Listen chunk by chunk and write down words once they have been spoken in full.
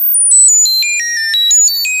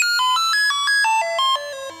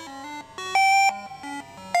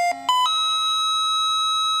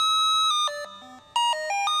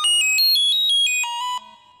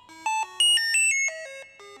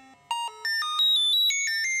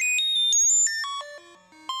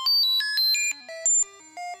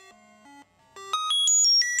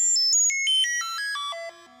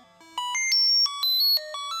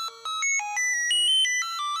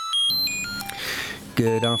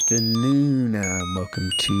Good afternoon and welcome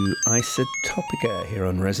to Isotopica here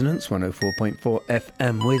on Resonance 104.4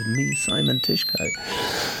 FM with me, Simon Tishko.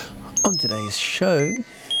 On today's show,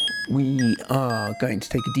 we are going to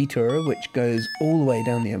take a detour which goes all the way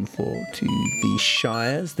down the M4 to the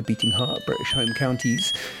Shires, the beating heart, British home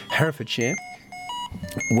counties, Herefordshire,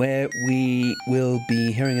 where we will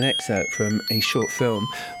be hearing an excerpt from a short film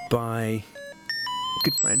by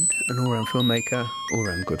good friend, an all-round filmmaker,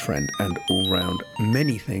 all-round good friend, and all-round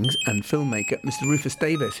many things, and filmmaker, Mr. Rufus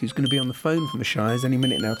Davis, who's going to be on the phone from the Shires any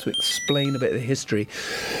minute now to explain a bit of the history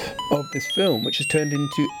of this film, which has turned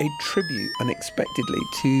into a tribute, unexpectedly,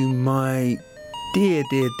 to my dear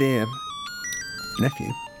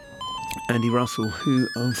nephew, Andy Russell, who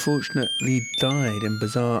unfortunately died in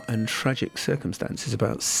bizarre and tragic circumstances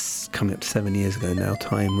about coming up to 7 years ago now.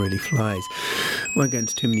 Time really flies. Won't go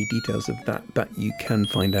into too many details of that, but you can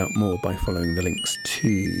find out more by following the links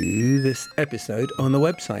to this episode on the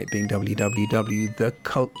website, being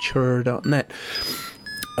www.theculture.net.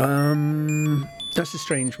 That's a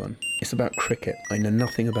strange one. It's about cricket. I know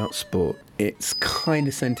nothing about sport. It's kind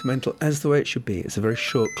of sentimental, as the way it should be. It's a very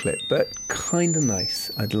short clip, but kind of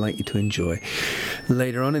nice. I'd like you to enjoy.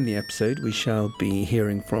 Later on in the episode, we shall be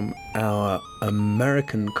hearing from our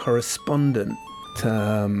American correspondent,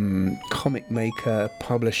 comic maker,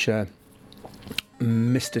 publisher,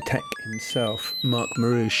 Mr. Tech himself, Mark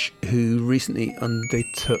Marouche, who recently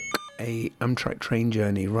undertook a Amtrak train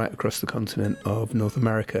journey right across the continent of North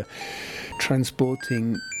America,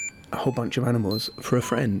 transporting a whole bunch of animals for a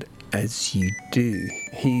friend, as you do.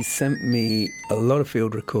 He sent me a lot of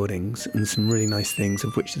field recordings and some really nice things,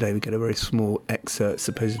 of which today we get a very small excerpt,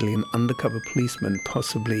 supposedly an undercover policeman,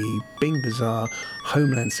 possibly being bizarre,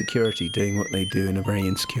 Homeland Security doing what they do in a very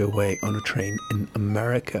insecure way on a train in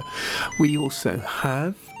America. We also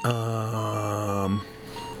have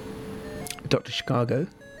Dr. Chicago,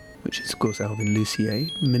 which is, of course, Alvin Lucier,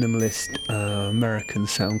 minimalist American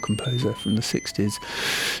sound composer from the 60s,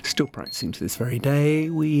 still practicing to this very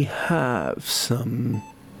day. We have some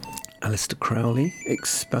Alistair Crowley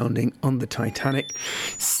expounding on the Titanic,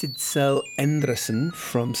 Sidsel Endresen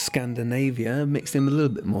from Scandinavia, mixed in with a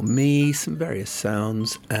little bit more me, some various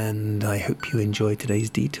sounds, and I hope you enjoy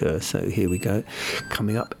today's detour. So here we go.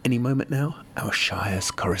 Coming up any moment now, our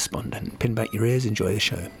Shires correspondent. Pin back your ears, enjoy the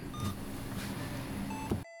show.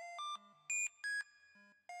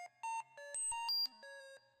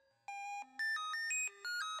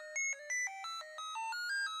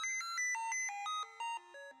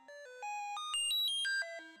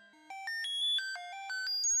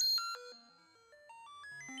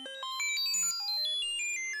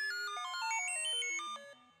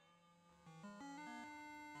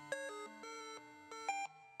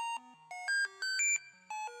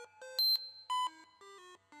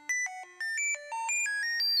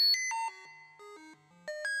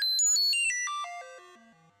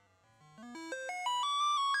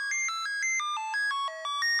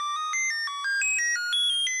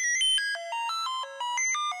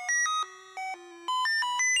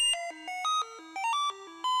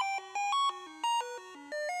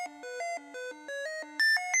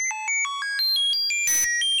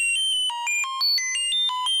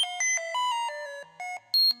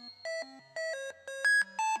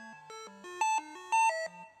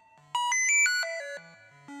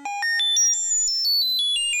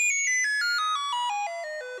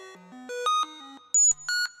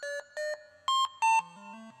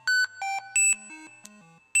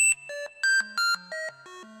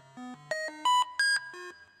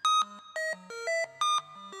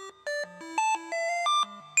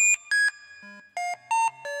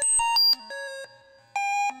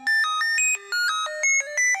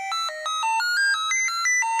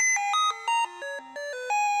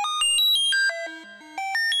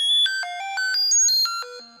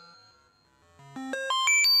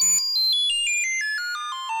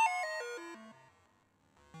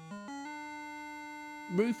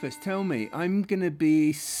 Rufus, tell me, I'm gonna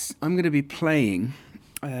be playing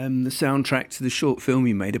the soundtrack to the short film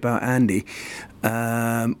you made about Andy,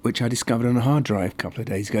 which I discovered on a hard drive a couple of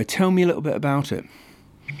days ago. Tell me a little bit about it. An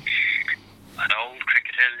old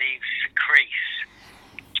cricketer leaves the crease.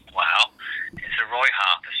 Wow, it's a Roy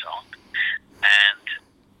Harper song, and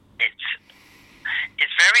it's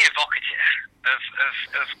very evocative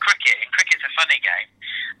of cricket. And cricket's a funny game.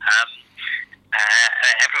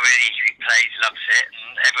 Everybody who plays loves it,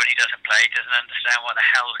 and everyone who doesn't play doesn't understand what the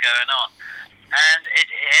hell's going on. And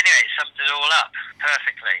anyway, it sums it all up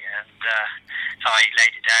perfectly. And so I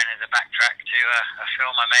laid it down as a backtrack to a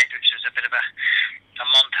film I made, which was a bit of a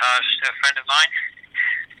montage to a friend of mine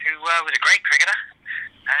who was a great cricketer,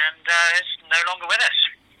 and is no longer with us.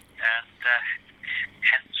 And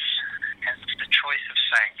hence the choice of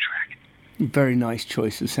soundtrack. Very nice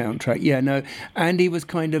choice of soundtrack. Yeah, no, Andy was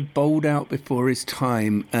kind of bowled out before his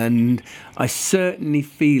time, and I certainly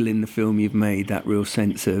feel in the film you've made that real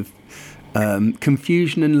sense of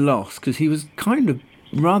confusion and loss, because he was kind of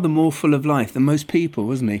rather more full of life than most people,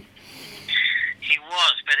 wasn't he? He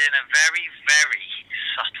was, but in a very, very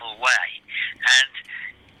subtle way. And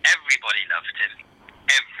everybody loved him.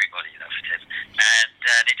 Everybody loved him.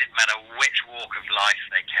 And it didn't matter which walk of life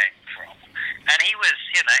they came from. And he was,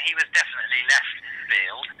 he was definitely left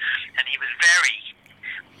field. And he was very,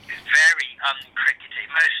 very uncrickety.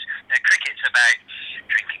 Most cricket's about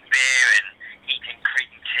drinking beer and eating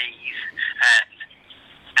cream teas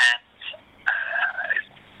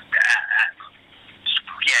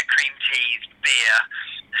cream teas, beer,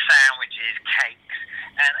 sandwiches, cakes,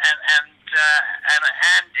 and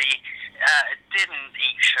Andy didn't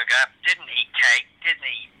eat sugar, didn't eat cake, didn't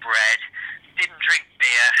eat bread, didn't drink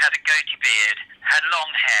beer, had a goatee beard, had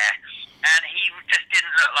long hair, and he just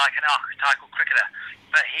didn't look like an archetypal cricketer,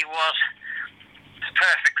 but he was the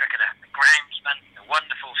perfect cricketer, a groundsman, a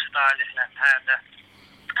wonderful stylish left-hander,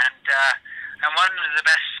 and one of the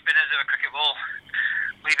best spinners of a cricket ball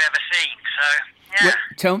we've ever seen. So, yeah.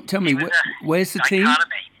 Tell me, where's the team?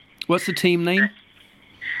 Dichotomy. What's the team name?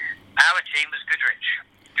 Our team was Goodrich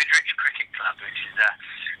Cricket Club, which is a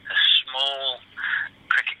small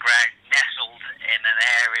cricket ground nestled in an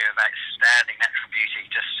area of outstanding natural beauty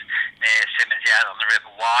just near Simmons Yard on the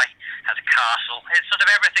River Wye. Has a castle. It's sort of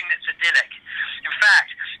everything that's idyllic. In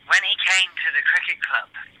fact, when he came to the cricket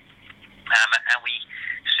club, and we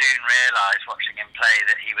soon realised watching him play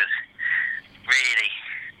that he was really,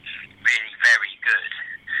 really very good,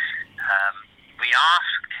 we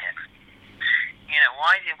asked him,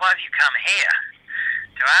 why have you come here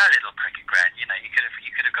to our little cricket ground? You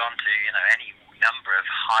could have gone to any number of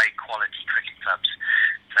high quality cricket clubs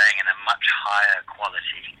playing in a much higher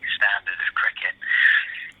quality standard of cricket.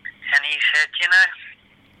 And he said,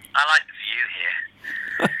 I like the view here.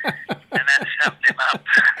 And that summed him up.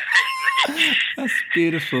 That's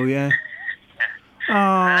beautiful, yeah.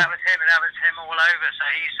 Oh. And that was him all over. So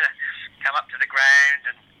he used to come up to the ground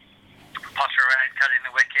and potter around cutting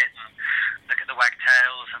the wicket and look at the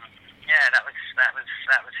wagtails, and that was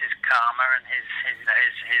his karma and his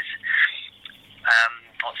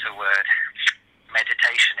what's the word,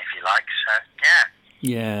 meditation, if you like. So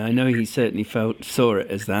yeah, I know he certainly saw it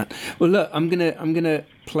as that. Well, look, I'm gonna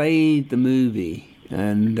play the movie,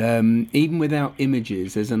 and even without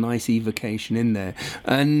images, there's a nice evocation in there,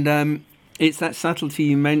 and it's that subtlety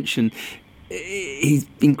you mentioned. He's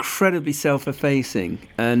incredibly self-effacing,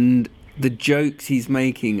 and the jokes he's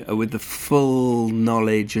making are with the full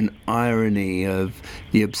knowledge and irony of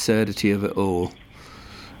the absurdity of it all,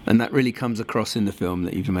 and that really comes across in the film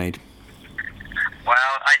that you've made. Well,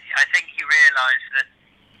 I think he realised that,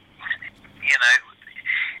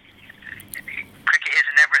 cricket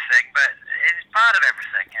isn't everything, but it's part of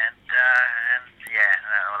everything, and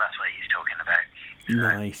that's what he's talking about.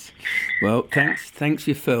 Nice. Well, thanks for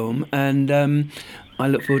your film, and I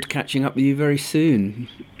look forward to catching up with you very soon.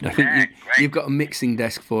 I think you've got a mixing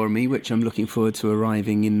desk for me, which I'm looking forward to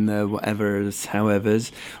arriving in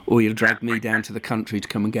howevers, or you'll drag me down to the country to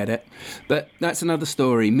come and get it. But that's another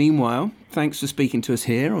story. Meanwhile, thanks for speaking to us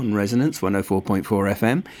here on Resonance 104.4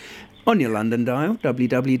 FM, on your London dial,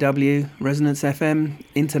 www. Resonance FM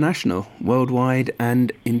International, worldwide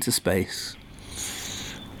and into space.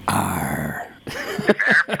 Arr. Fair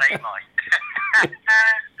play, Mike.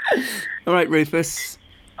 All right, Rufus.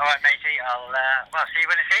 All right, matey. I'll see you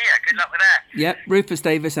when I see you. Good luck with that. Yep, Rufus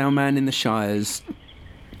Davis, our man in the Shires.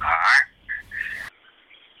 All right.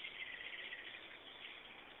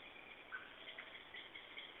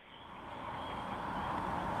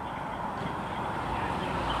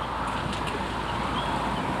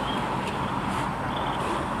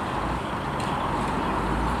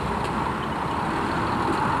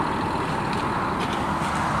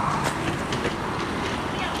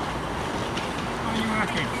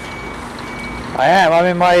 I am. I'm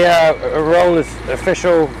in my role as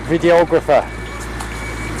official videographer.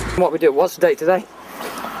 What we do? What's the date today?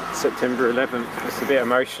 September 11th. It's a bit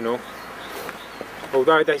emotional.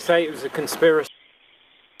 Although they say it was a conspiracy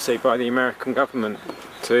by the American government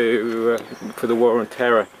for the war on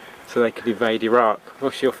terror, so they could invade Iraq.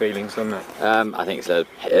 What's your feelings on that? I think it's a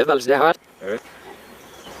väldigt hard.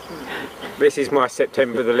 This is my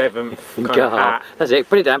September the 11th kind of hat. That's it.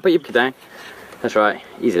 Put it down. Put your down. That's right.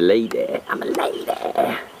 He's a lady. I'm a lady.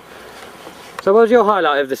 So what was your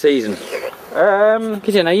highlight of the season?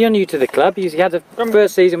 Because you're new to the club. You had the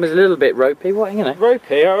first season was a little bit ropey.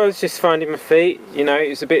 Ropey. I was just finding my feet.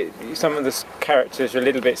 It's a bit. Some of the characters are a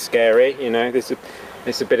little bit scary. There's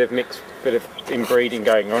a bit of inbreeding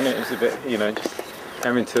going on. It was a bit, just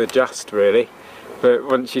having to adjust really. But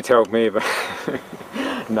once you told me about,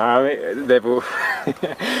 no, they've all.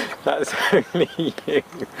 That's only you.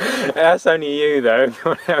 That's only you though.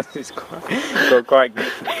 Everyone else is got quite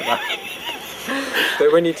good.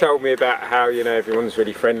 But when you told me about how everyone's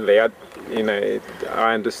really friendly, I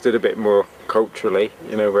understood a bit more culturally,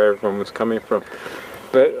 where everyone was coming from.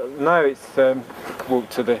 But no, it's walk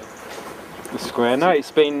to the square. No,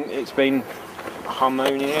 it's been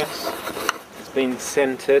harmonious. It's been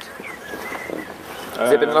centred. Has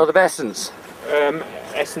there been a lot of essence?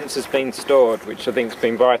 Essence has been stored, which I think has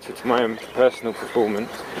been vital to my own personal performance.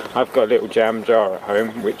 I've got a little jam jar at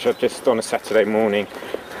home, which I've just on a Saturday morning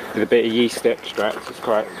with a bit of yeast extract. It's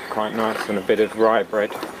quite nice, and a bit of rye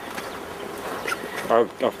bread.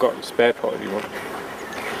 I've got a spare pot if you want.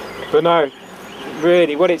 But no,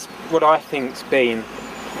 really, what I think's been,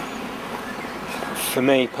 for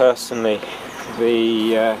me personally,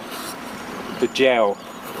 the gel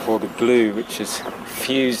or the glue which has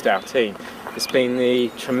fused our team. It's been the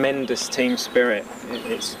tremendous team spirit.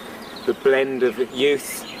 It's the blend of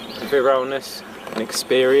youth, virileness and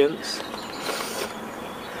experience.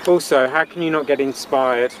 Also, how can you not get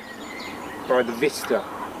inspired by the vista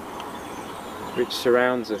which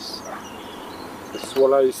surrounds us? The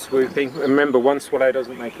swallows swooping. Remember, one swallow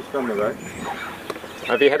doesn't make a summer though.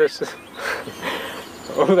 Have you had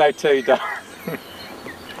although two don't.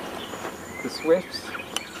 The swifts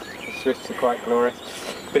are quite glorious.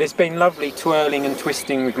 But it's been lovely twirling and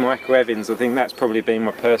twisting with Michael Evans. I think that's probably been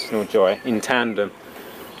my personal joy in tandem.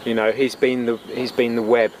 He's been the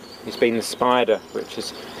web, he's been the spider, which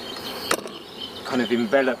has kind of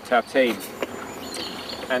enveloped our team.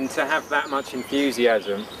 And to have that much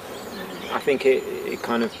enthusiasm, I think it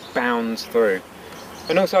kind of bounds through.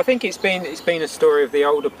 And also, I think it's been a story of the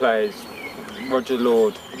older players, Roger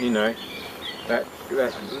Lord, that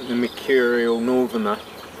the mercurial northerner,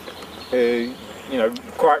 who,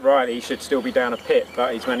 quite rightly, he should still be down a pit,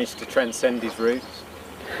 but he's managed to transcend his roots.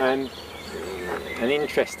 And an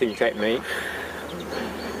interesting technique,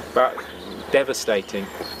 but devastating.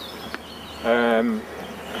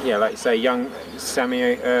 Like you say, young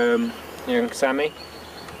Sammy.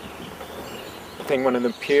 I think one of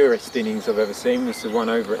the purest innings I've ever seen was the one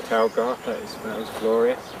over at Talgar. That was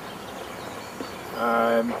glorious.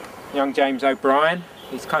 Young James O'Brien.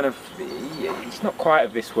 He's not quite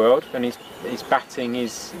of this world, and his batting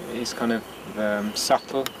is kind of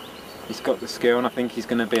subtle. He's got the skill, and I think he's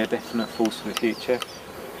going to be a definite force for the future.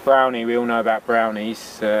 Brownie, we all know about Brownie.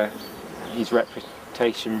 His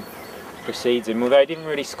reputation precedes him, although he didn't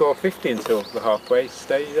really score 50 until the halfway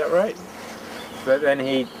stage. Is that right? But then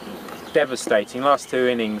he devastating. Last two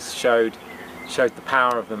innings showed the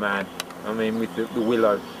power of the man. I mean, with the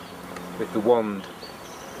willow, with the wand.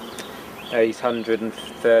 His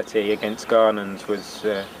 130 against Garnons was,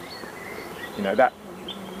 that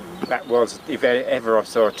was, if ever I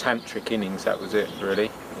saw a tantric innings, that was it really.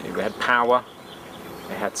 It had power,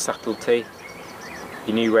 it had subtlety.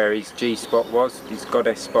 He knew where his G spot was, his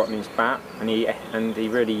goddess spot in his bat, and he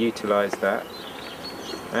really utilised that.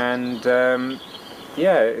 And I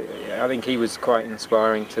think he was quite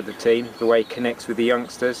inspiring to the team. The way he connects with the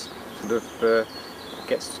youngsters, sort of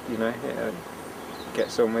gets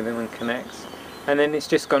on with them and connects. And then it's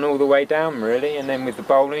just gone all the way down really. And then with the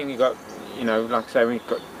bowling, you got, like I say, we've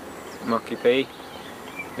got Mucky P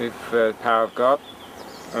with Power of God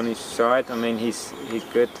on his side. I mean, he's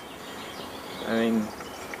good. I mean,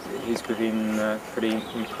 he's been pretty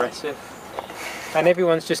impressive. And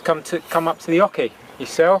everyone's just come up to the oche.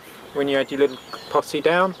 Yourself, when you had your little posse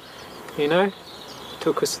down,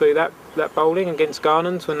 took us through that bowling against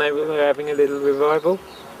Garnons when they were having a little revival.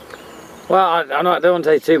 Well, I don't want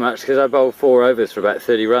to say too much because I bowled 4 overs for about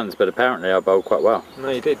 30 runs, but apparently I bowled quite well. No,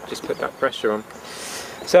 you did. Just put that pressure on.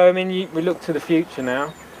 So, I mean, we look to the future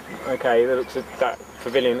now. Okay, that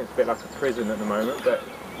pavilion looks a bit like a prison at the moment, but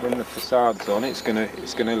when the facade's on, it's gonna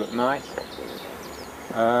look nice.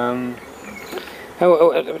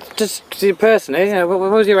 Just personally, what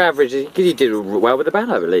was your average? You did well with the bat,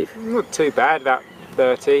 I believe. Not too bad. About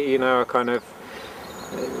 30. I kind of,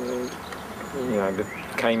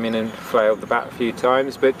 came in and flailed the bat a few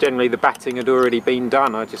times, but generally the batting had already been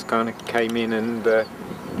done. I just kind of came in and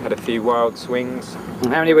had a few wild swings.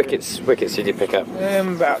 And how many wickets did you pick up?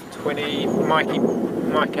 About 20.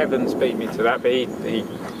 Mike Evans beat me to that, but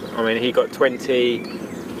he got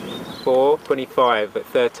 24, 25 at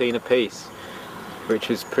 13 apiece. which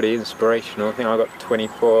is pretty inspirational. I think I got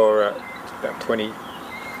 24 at about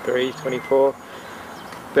 23, 24.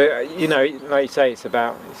 But you know, like you say, it's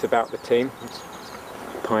about the team. It's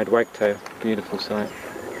Pied Wagtail, beautiful sight.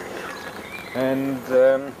 And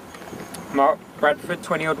Mark Bradford,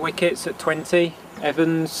 20 odd wickets at 20.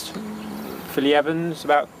 Philly Evans,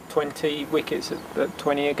 about 20 wickets at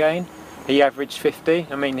 20 again. He averaged 50.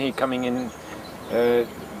 I mean, he coming in.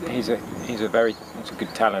 He's a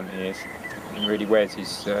good talent. He is. He really wears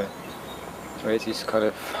his kind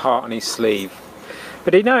of heart on his sleeve.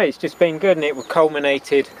 But you know, it's just been good, and it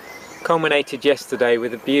culminated yesterday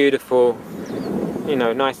with a beautiful, you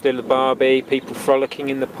know, nice little barbie, people frolicking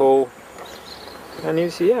in the pool, and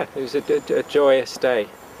it was a joyous day.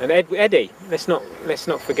 And Eddie, let's not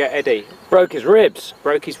forget Eddie. Broke his ribs.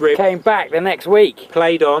 Came back the next week.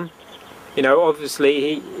 Played on. You know,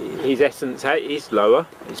 obviously his essence is lower.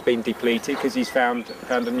 It's been depleted because he's found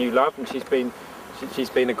a new love, and she's been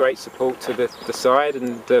a great support to the side,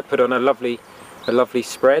 and put on a lovely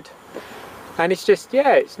spread. And it's just,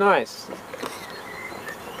 it's nice.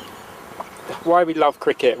 Why we love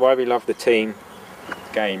cricket, why we love the team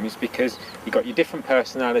game, is because you've got your different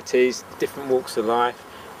personalities, different walks of life,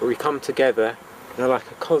 but we come together, you know, like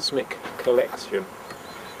a cosmic collection,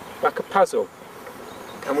 like a puzzle.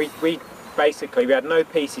 And we basically, we had no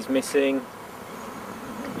pieces missing,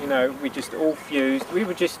 you know, we just all fused. We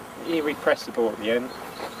were just irrepressible at the end.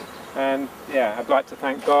 And yeah, I'd like to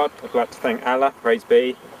thank God, I'd like to thank Allah, praise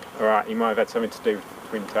be. Alright, he might have had something to do with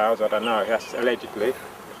Twin Towers, I don't know, that's allegedly.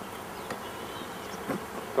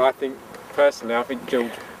 But I think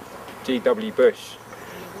George G.W. Bush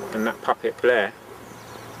and that puppet Blair,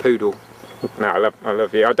 Poodle. No, I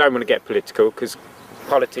love you. I don't want to get political because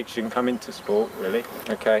politics shouldn't come into sport, really.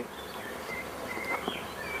 Okay.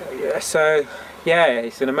 Yeah, so yeah,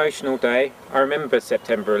 it's an emotional day. I remember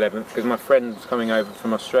September 11th because my friend was coming over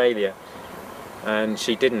from Australia, and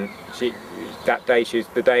that day,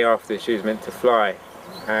 the day after she was meant to fly,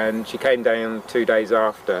 and she came down 2 days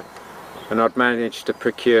after, and I'd managed to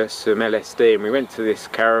procure some LSD, and we went to this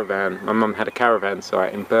caravan. My mum had a caravan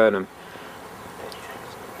site in Burnham,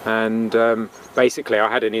 and basically I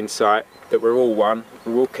had an insight that we're all one,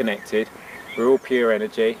 we're all connected, we're all pure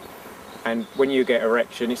energy, and when you get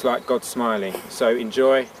erection, it's like God smiling. So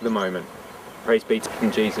enjoy the moment. Praise be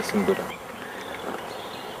to Jesus and Buddha.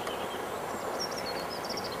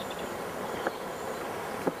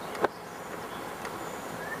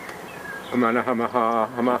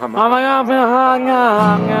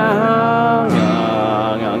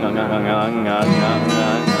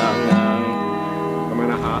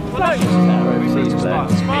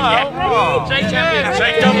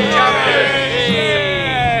 Shake double champion.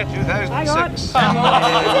 2006. Hang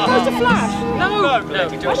on. Is it supposed to flash? No.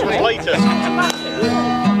 This was later.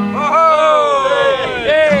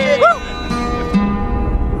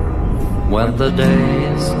 When the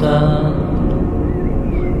day is done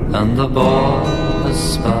and the ball is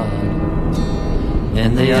spun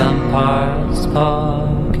in the umpire's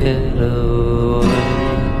pocket away,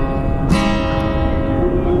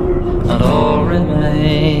 and all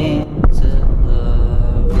remains in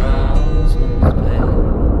the groundsman's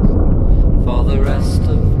pace for the rest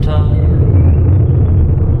of time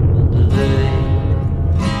and the day.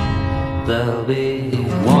 There'll be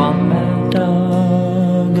one mad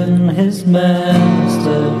dog and his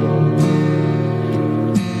master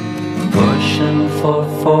pushing for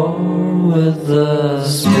four with the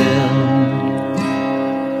spin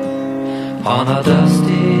on a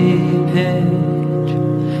dusty pitch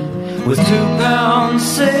with 2 pounds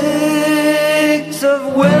 6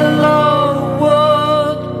 of willow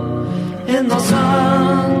wood in the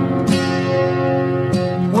sun.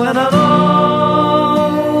 When an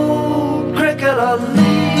old cricketer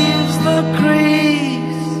leaves the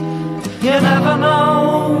crease, you never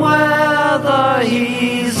know whether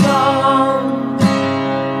he's gone.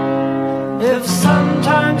 If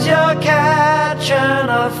sometimes you're catching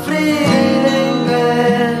a fleeting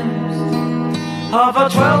glimpse of a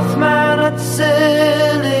 12th man at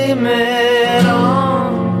silly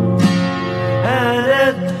mid-on, and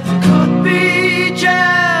it could be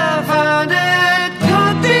Jeff and it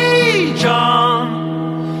could be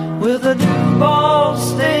John with a new ball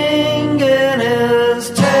sting in his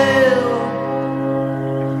tail,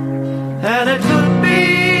 and it could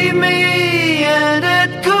be me and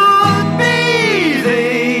it could be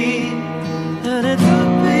thee, and it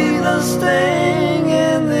could be the sting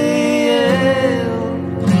in the ale,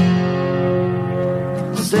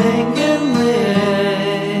 sting in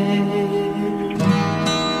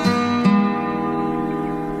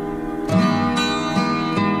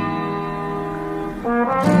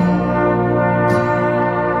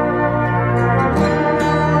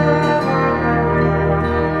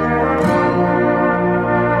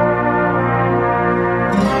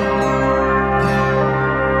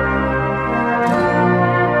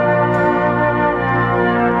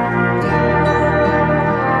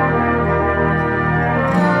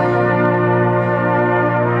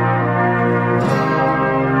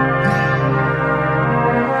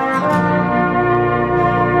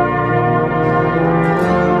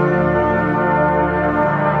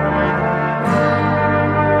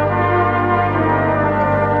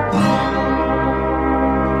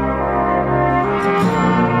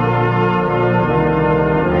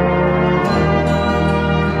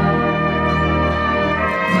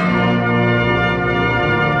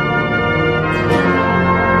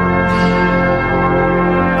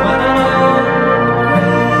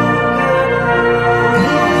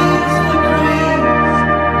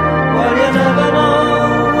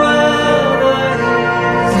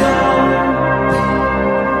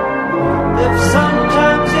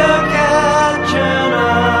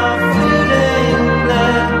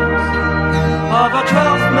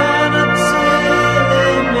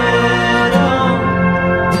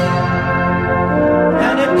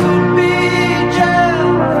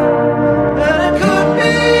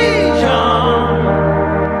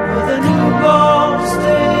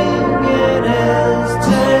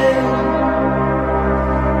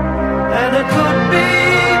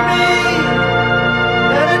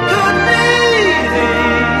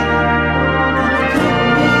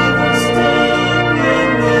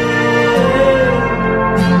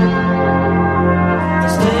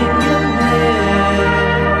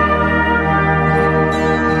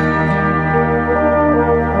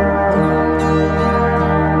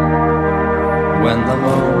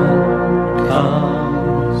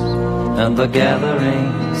and the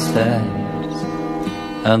gathering stands,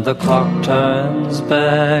 and the clock turns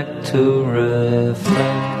back to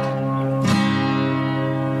reflect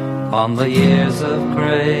on the years of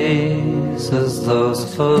grace as those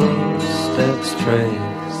footsteps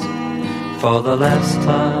trace for the last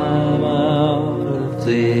time out of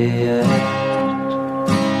the act.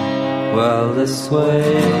 Well, this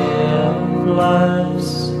way of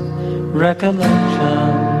life's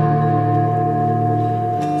recollection,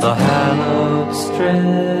 the hallowed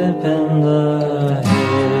strip in the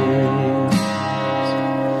haze,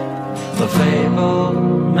 the fabled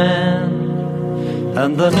man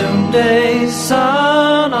and the noonday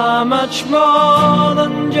sun are much more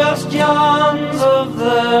than just yawns of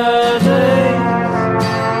their days.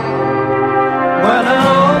 When an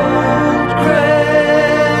old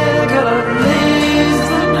cricketer leaves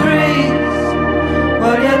the crease,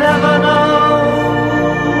 well, you never know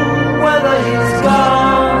whether he's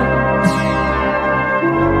gone.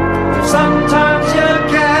 Sometimes you're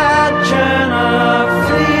catching a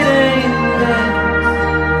fleeting glimpse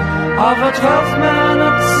of a 12th man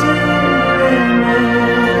at sea,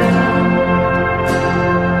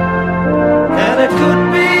 and it could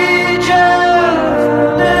be Jeff,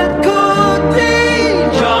 it could be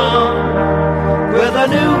John, with a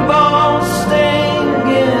new ball sting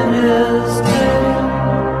in his tail,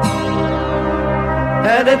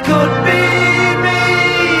 and it could be me,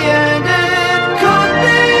 and it could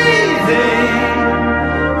be thee,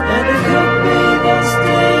 and it could be the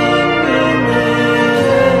sting in the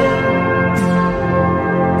air,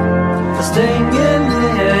 the sting in the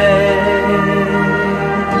air.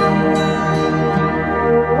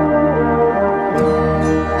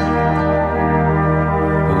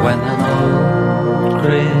 When an old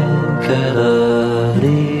cricketer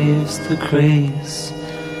leaves the crease,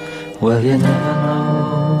 well, you never know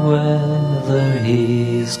whether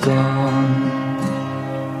he's gone.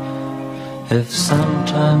 If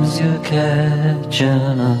sometimes you're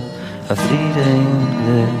catching a fleeting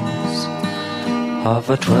glimpse of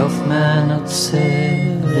a 12th man at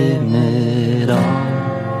silly mid-on,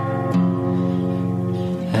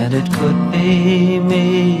 and it could be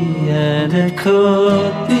me, and it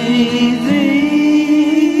could be thee.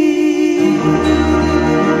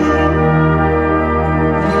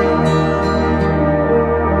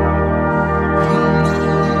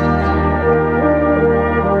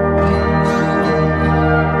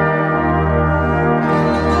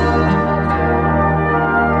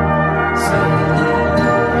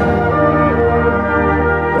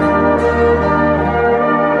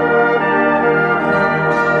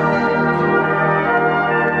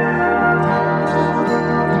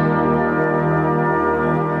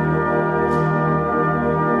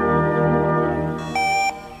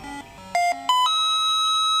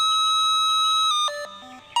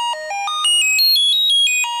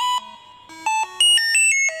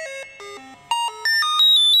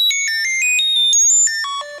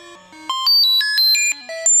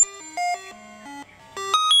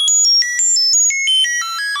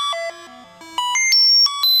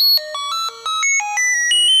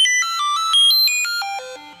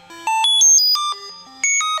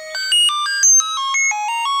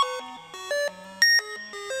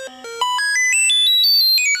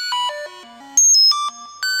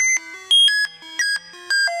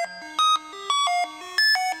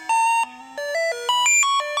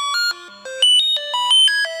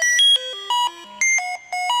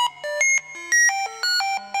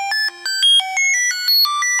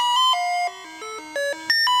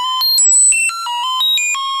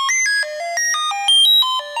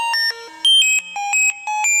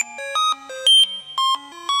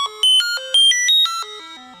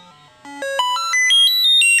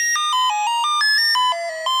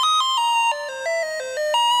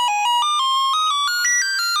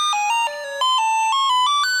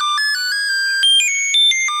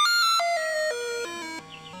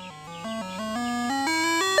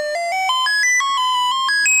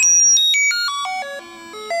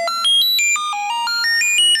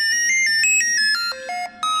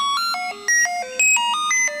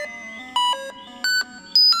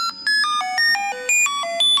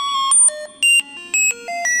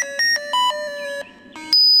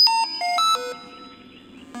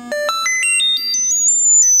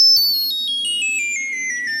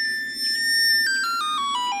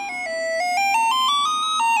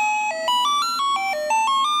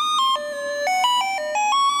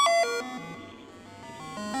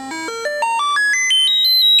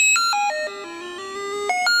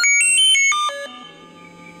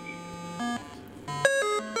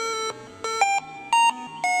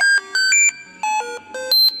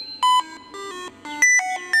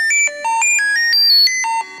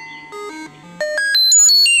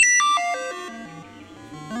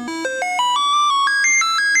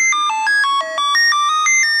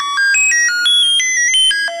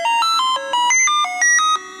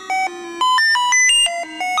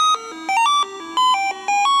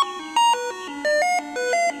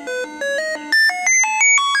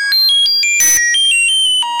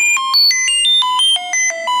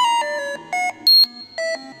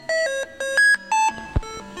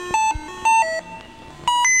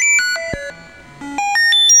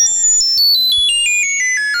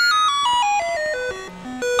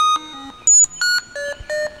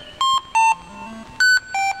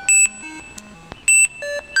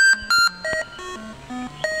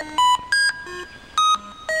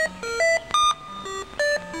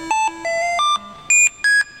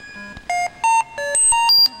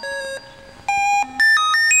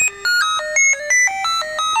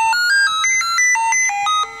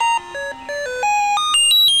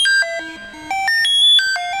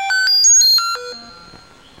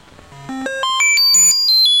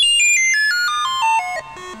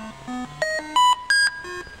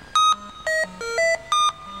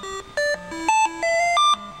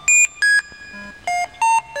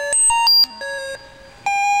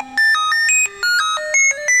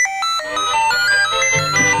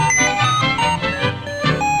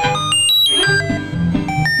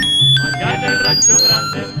 rancho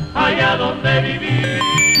grande, allá donde vivía.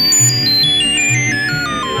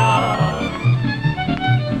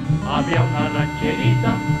 Había una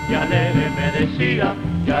rancherita que alegre me decía,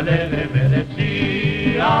 que alegre me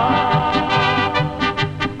decía,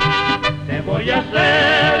 te voy a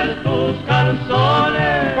hacer tus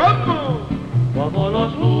calzones. ¿Cómo? Como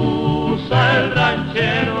los usa el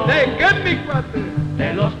ranchero. ¿De qué, mi cuate?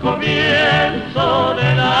 De los comienzos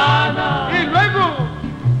de lana. Y luego,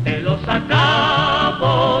 Te los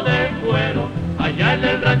acabo de cuero, allá en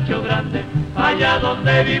el rancho grande, allá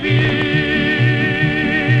donde vivía.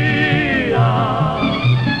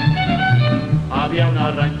 Había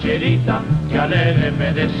una rancherita que alegre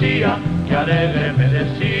me decía, que alegre me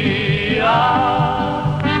decía.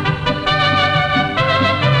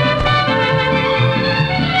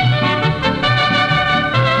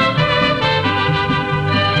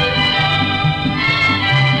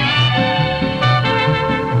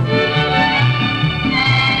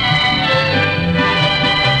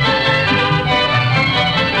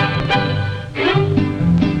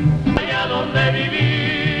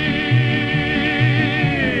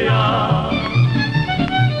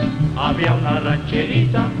 Había una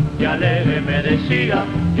rancherita que alegre me decía,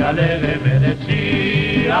 que alegre me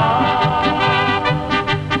decía,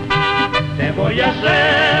 te voy a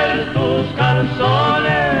hacer tus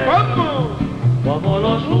calzones. ¿cómo? Como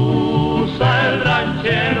los usa el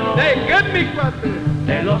ranchero. ¿De qué, mi cuate?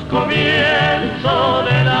 De los comienzos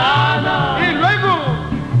de lana. Y luego,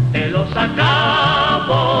 Te los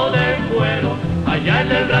acabo de cuero, allá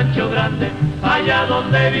en el rancho grande, allá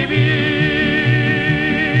donde vivía.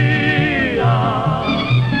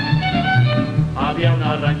 Había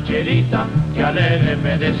una rancherita que alegre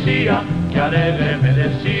me decía, que alegre me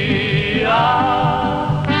decía.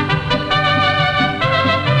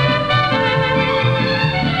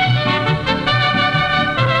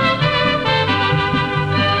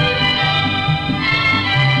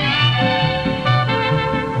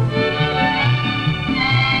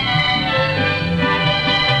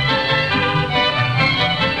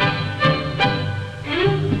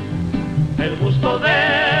 El gusto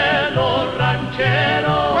de los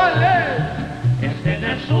rancheros ¿cuál es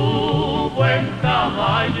tener su buen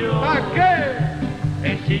caballo, ¿para qué?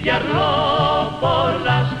 ensillarlo por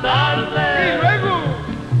las Y tardes luego,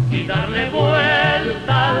 y darle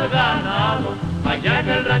vuelta al ganado, allá en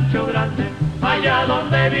el rancho grande, allá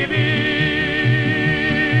donde vivía.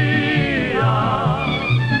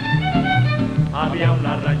 Había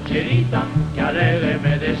una rancherita que alegre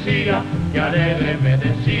me decía, que alegre me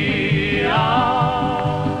decía,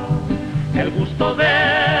 el gusto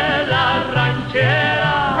de la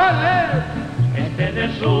ranchera ¿cuál es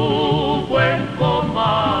tener su buen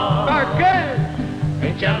comal, ¿para qué?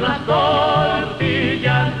 echar las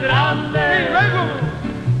tortillas Y grandes luego,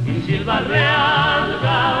 y silbarle al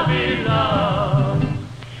gavilán.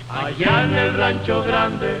 Allá en el rancho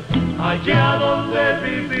grande, allá donde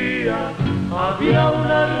vivía, había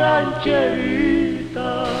una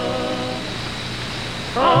rancherita.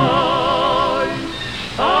 Ay,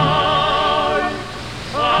 ay,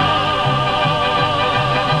 ay.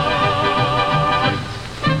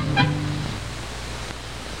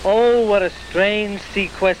 Oh, what a strange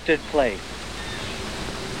sequestered place.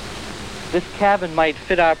 This cabin might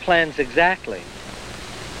fit our plans exactly.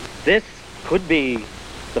 This could be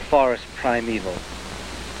the forest primeval.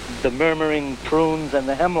 The murmuring prunes and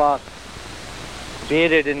the hemlock,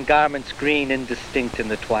 bearded in garments green indistinct in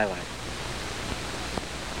the twilight.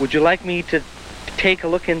 Would you like me to take a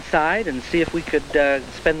look inside and see if we could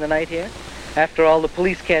spend the night here? After all, the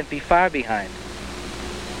police can't be far behind.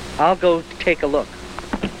 I'll go take a look.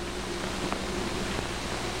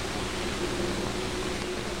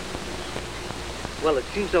 Well, it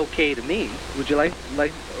seems okay to me. Would you like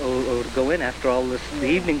to go in? After all, the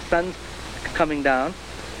evening sun's coming down,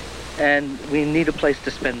 and we need a place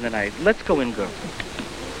to spend the night. Let's go in, girl.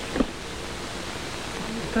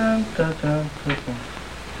 Dun, dun, dun, dun, dun.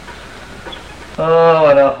 Oh,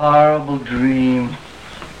 what a horrible dream.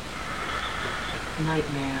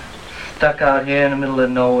 Nightmare. Stuck out here in the middle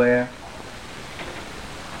of nowhere.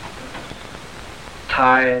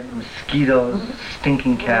 Tired, mosquitoes,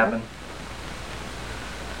 stinking cabin.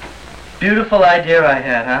 Beautiful idea I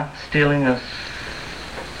had, huh? Stealing a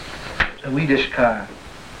Swedish car.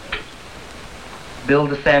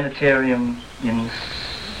 Build a sanitarium in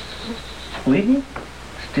Sweden?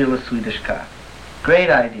 Steal a Swedish car.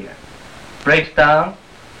 Great idea. Breaks down,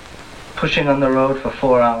 pushing on the road for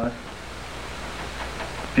 4 hours.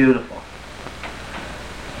 Beautiful.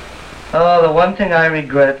 Oh, the one thing I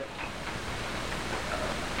regret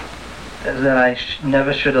is that I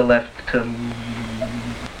never should have left to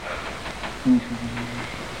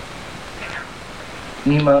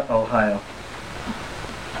Lima, Ohio.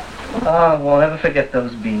 Oh, we'll never forget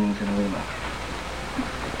those beans in Lima.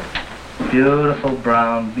 Beautiful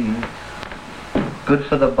brown beans. Good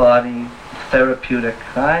for the body, therapeutic.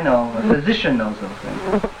 I know, a physician knows those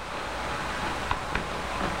things.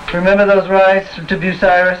 Remember those rides to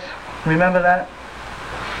Bucyrus? Remember that?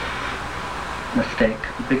 Mistake,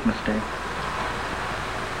 a big mistake.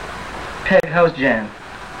 Peg, how's Jan?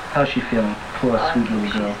 How's she feeling? Poor sweet little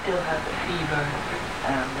girl. She still has a fever.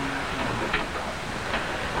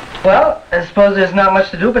 Well, I suppose there's not much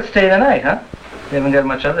to do but stay the night, huh? We haven't got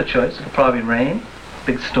much other choice. It'll probably rain.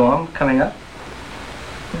 Big storm coming up.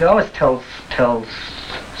 You can always tell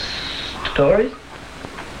stories.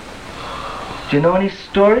 Do you know any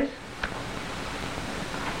stories?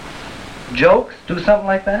 Jokes? Do something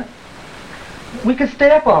like that? We could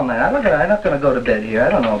stay up all night. I'm not going to go to bed here. I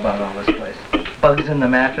don't know about all this place. Bugs in the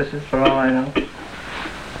mattresses, for all I know.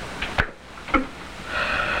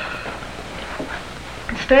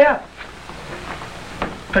 Stay up.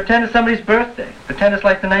 Pretend it's somebody's birthday. Pretend it's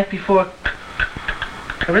like the night before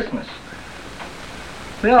Christmas.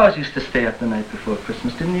 We always used to stay up the night before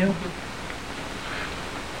Christmas, didn't you?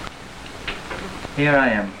 Here I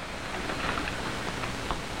am.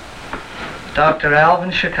 Dr.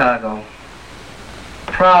 Alvin Chicago.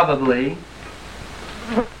 Probably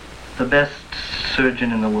the best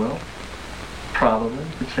surgeon in the world. Probably,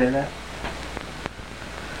 would say that.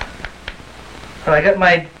 But I got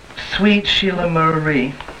my sweet Sheila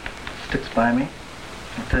Marie. Sticks by me.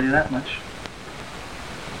 I'll tell you that much.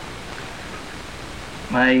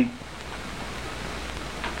 My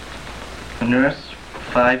nurse,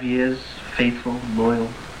 5 years, faithful, loyal.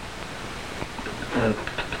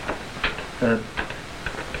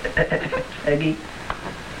 Peggy.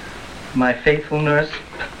 My faithful nurse,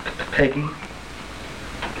 Peggy.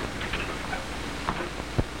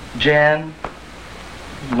 Jan,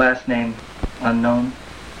 last name unknown.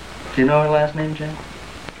 Do you know her last name, Jan?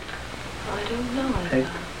 I don't know. Peg.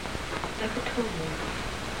 Never told me.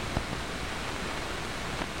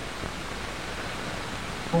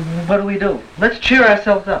 What do we do? Let's cheer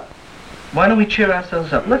ourselves up. Why don't we cheer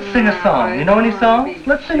ourselves up? Let's sing a song. You know any songs?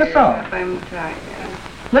 Let's sing a song.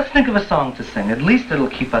 Let's think of a song to sing. At least it'll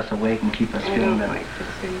keep us awake and keep us feeling better.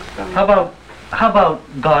 How about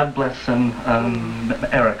God Bless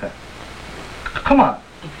Erica? Come on.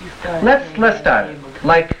 Let's start it.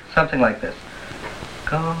 Like something like this.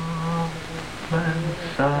 God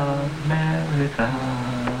bless America.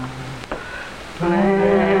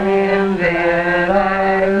 Land that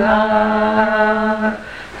I love,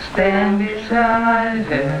 stand beside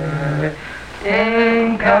her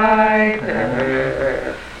and guide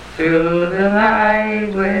her through the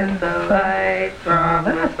night with the light from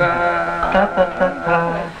above,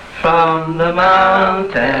 from the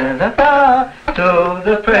mountain to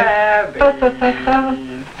the prairie,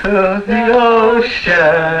 to the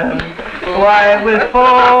ocean, wide with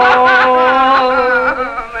foam.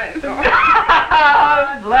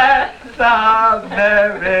 Bless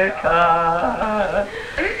America,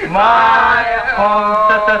 my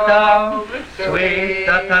home, sweet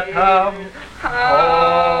home.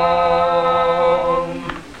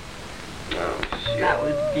 That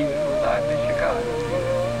was beautiful, Dr. Chicago.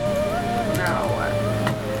 Now what?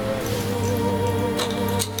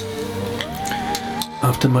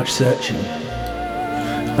 After much searching,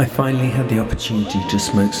 I finally had the opportunity to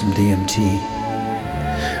smoke some DMT.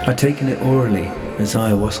 I'd taken it orally as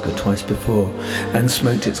ayahuasca twice before and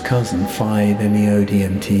smoked its cousin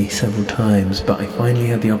 5-MeO-DMT several times, but I finally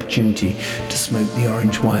had the opportunity to smoke the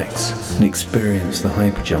orange wax and experience the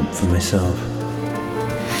hyperjump for myself.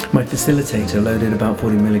 My facilitator loaded about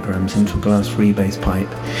 40 milligrams into a glass freebase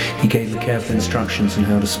pipe. He gave me careful instructions on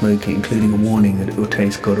how to smoke it, including a warning that it will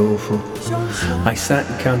taste god-awful. I sat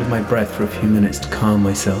and counted my breath for a few minutes to calm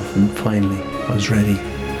myself, and finally I was ready.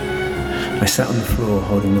 I sat on the floor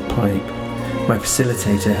holding the pipe. My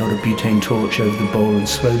facilitator held a butane torch over the bowl and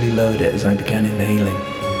slowly lowered it as I began inhaling.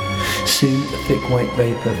 Soon a thick white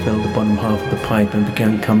vapor filled the bottom half of the pipe and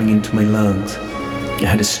began coming into my lungs. It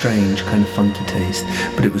had a strange, kind of funky taste,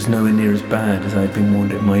 but it was nowhere near as bad as I had been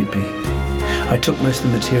warned it might be. I took most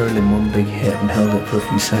of the material in one big hit and held it for a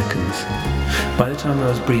few seconds. By the time I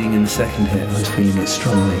was breathing in the second hit, I was feeling it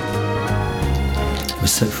strongly. It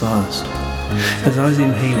was so fast. As I was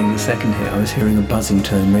inhaling the second hit, I was hearing a buzzing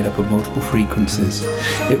tone made up of multiple frequencies.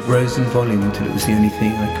 It rose in volume until it was the only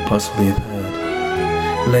thing I could possibly have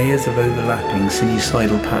heard. Layers of overlapping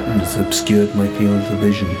sinusoidal patterns obscured my field of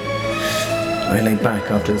vision. I lay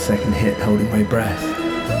back after the second hit, holding my breath.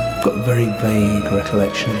 I've got a very vague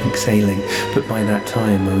recollection of exhaling, but by that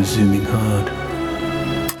time I was zooming hard.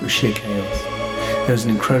 It was sheer chaos. There was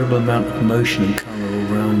an incredible amount of motion and colour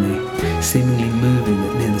all around me, seemingly moving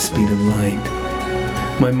at near the speed of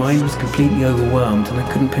light. My mind was completely overwhelmed and I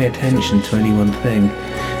couldn't pay attention to any one thing.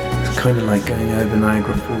 It was kind of like going over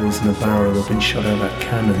Niagara Falls in a barrel that had been shot out of that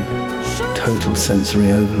cannon. Total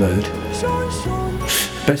sensory overload.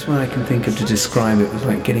 The best way I can think of to describe it was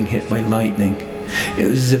like getting hit by lightning. It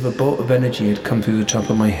was as if a bolt of energy had come through the top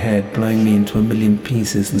of my head, blowing me into a million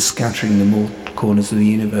pieces and scattering them all corners of the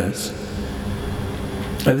universe.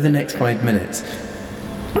 Over the next 5 minutes,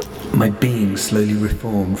 my being slowly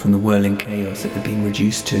reformed from the whirling chaos it had been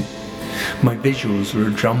reduced to. My visuals were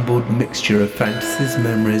a jumbled mixture of fantasies,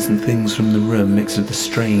 memories and things from the room mixed with a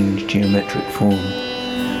strange geometric form.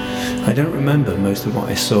 I don't remember most of what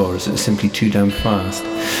I saw as it was simply too damn fast.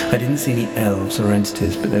 I didn't see any elves or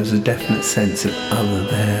entities, but there was a definite sense of other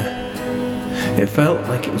there. It felt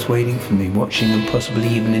like it was waiting for me, watching and possibly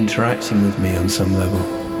even interacting with me on some level.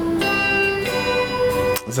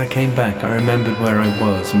 As I came back, I remembered where I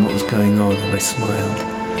was and what was going on, and I smiled.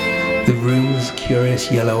 The room was a curious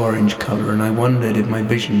yellow-orange colour, and I wondered if my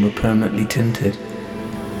vision were permanently tinted.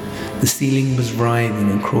 The ceiling was writhing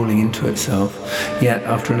and crawling into itself, yet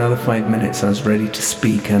after another 5 minutes I was ready to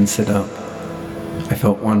speak and sit up. I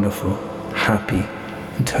felt wonderful, happy,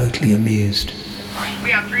 and totally amused. We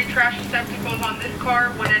have 3 trash receptacles on this car,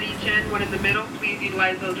 1 at each end, 1 in the middle. Please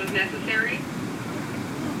utilize those as necessary.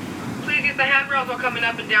 Please use the handrails while coming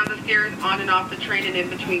up and down the stairs, on and off the train and in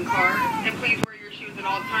between cars. And please wear your shoes at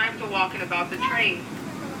all times while walking about the train.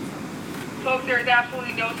 Folks, there is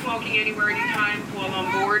absolutely no smoking anywhere, anytime. While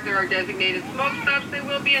on board, there are designated smoke stops. They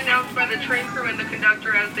will be announced by the train crew and the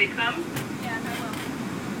conductor as they come.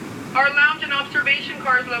 Our lounge and observation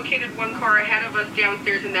car is located 1 car ahead of us.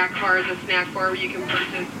 Downstairs in that car is a snack bar where you can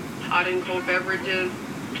purchase hot and cold beverages,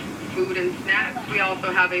 food and snacks. We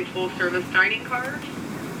also have a full-service dining car.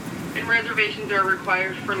 And reservations are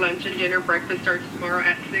required for lunch and dinner. Breakfast starts tomorrow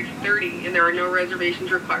at 6:30, and there are no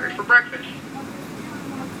reservations required for breakfast.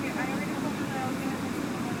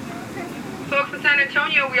 Folks, in San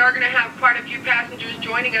Antonio, we are going to have quite a few passengers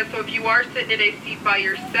joining us, so if you are sitting at a seat by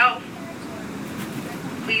yourself,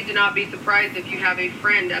 please do not be surprised if you have a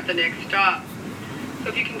friend at the next stop. So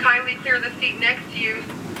if you can kindly clear the seat next to you,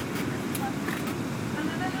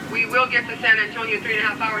 we will get to San Antonio in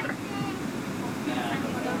 3.5 hours.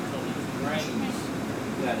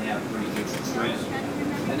 You gotta have pretty good compressors.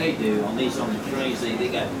 And they do. On the trains, they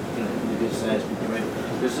got, good size compressors.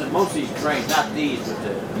 Because most of these trains, not these, but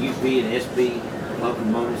the UP and SB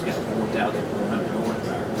locomotives got 4,400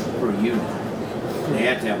 horsepower per unit. They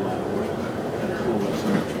have to have a lot of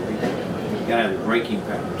horsepower. You gotta have the braking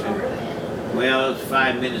power too. Well, it's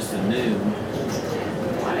 5 minutes to noon.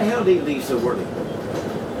 Why the hell do you leave so early?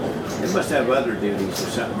 They must have other duties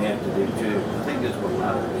or something they have to do too. I think that's what a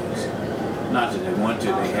lot of it is. Not that they want to,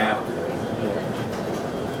 they have to.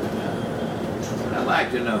 I'd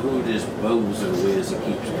like to know who this bozo is that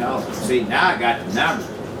keeps calling. See, now I got the number.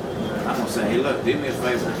 I'm going to say, hey, look, do me a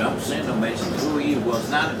favor. Don't send no message. Who are you? Well, it's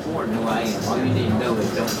not important who I am. All you need to know is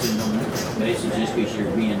don't send no message just because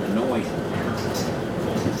you're being annoying.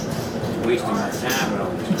 Wasting my time with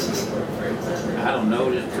all this. I don't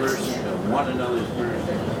know this person. Don't want to know this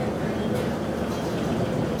person.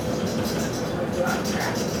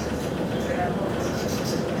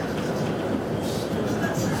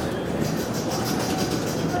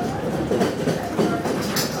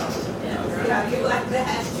 Like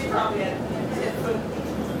that, she probably had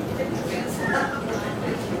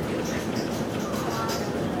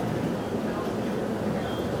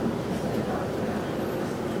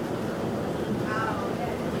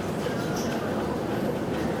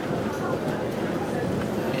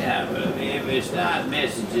Yeah, but if it's not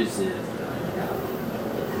messages,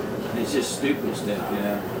 it's just stupid stuff,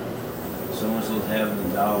 So-and-so's having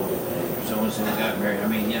a dog today, so-and-so got married. I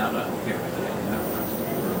mean, I don't care about that,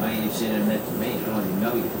 Why are you sending that to me? I don't even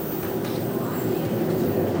know you.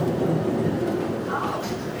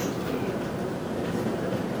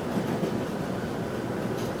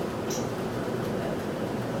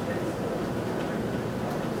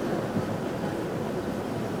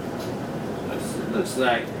 Looks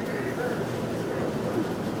like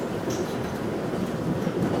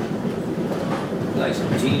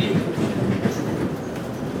some teenagers.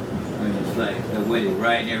 I mean, it's like the way they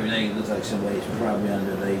write and everything. It looks like somebody's probably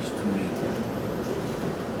under the age of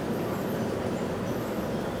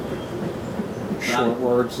 20. Short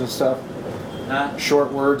words and stuff. Huh?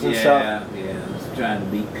 Short words and stuff. Yeah. It's trying to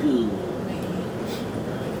be cool.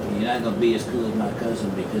 Man. You're not gonna be as cool as my cousin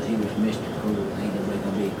because he was Mr. Cool. Ain't nobody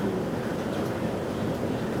gonna be cool.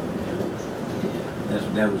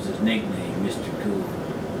 That was his nickname, Mr. Cool.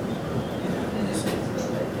 Yeah, and it's,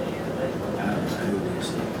 I don't know who this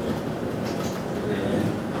is.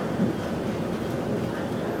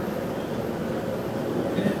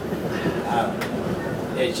 Yeah. I don't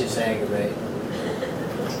know. It's just aggravating.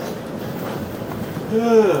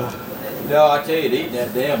 No, I tell you, eating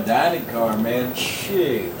that damn dining car, man,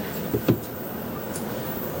 shoot.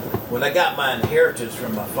 When I got my inheritance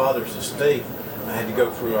from my father's estate, I had to go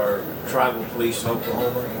through our tribal police in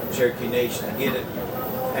Oklahoma, Cherokee Nation, to get it,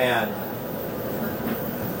 and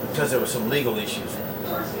because there were some legal issues.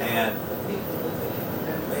 And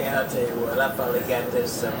man, I tell you what, I finally got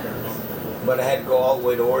this sucker. But I had to go all the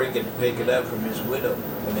way to Oregon to pick it up from his widow,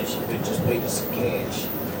 and then she just paid us some cash.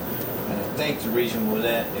 And I think the reason was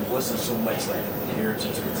that it wasn't so much like an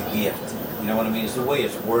inheritance, it was a gift. You know what I mean? It's the way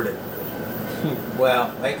it's worded.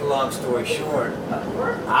 Well, make a long story short,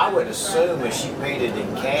 I would assume if she paid it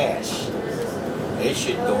in cash, it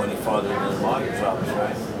shouldn't go any farther than the lawyer's office,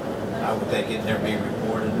 right? I would think it'd never be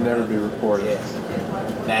reported. Never be reported.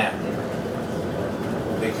 Yeah. Now,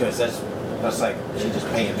 because that's like she just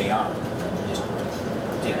paying me off. Just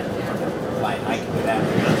take it from the line. I can do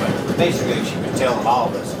that. But basically, she was telling all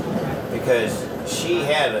of us because she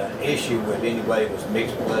had an issue with anybody who was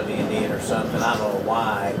mixed blood Indian or something. I don't know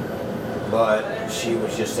why. But she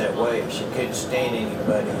was just that way. She couldn't stand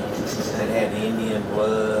anybody that had Indian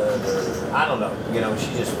blood or, I don't know, you know,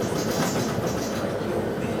 she just was like the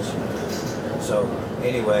old bitch. So,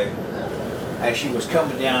 anyway, as she was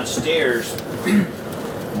coming downstairs,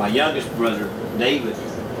 my youngest brother, David,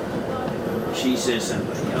 she said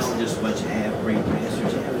something, you know, just a bunch of half-breed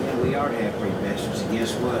bastards. Yeah, we are half-breed bastards, and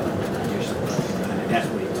guess what? You're so fucking money. That's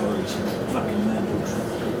what he told her. She was fucking money.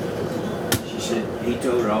 He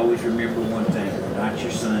told her, always remember one thing, we're not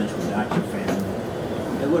your sons, we're not your family.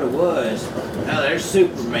 And what it was, now there's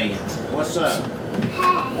Superman. What's up?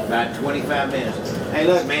 About 25 minutes. Hey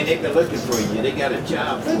look man, they've been looking for you. They got a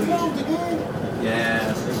job for you.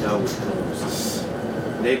 Yeah, they always close.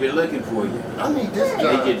 They've been looking for you. I need this job.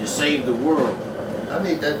 They need you to save the world. I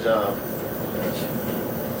need that job.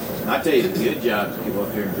 I tell you, the good job is to go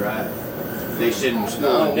up here and drive. They send them to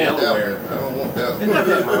school in Delaware. I don't want that one. It's not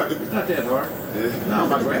that hard. It's not that hard. Yeah. No,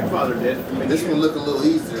 my grandfather did. I mean, this one look a little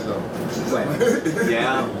easier though. Well,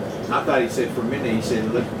 yeah, I thought he said for a minute, he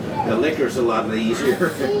said, look, the liquor's a lot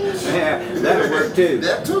easier. Yeah, that'll work too.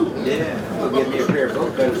 That too. Yeah, we'll get me a pair of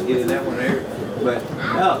boat cutters, get in that one there. But,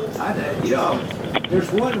 no, you know,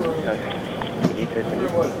 there's one room,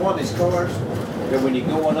 there was one of these cars that when you're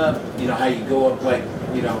going up, you know how you go up like,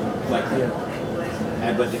 you know, like this.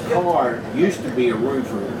 But the car used to be a room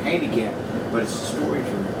for handicap, but it's a storage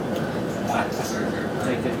room.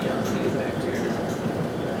 Take that young kid back there.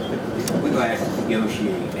 We're going to have to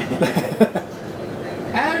negotiate.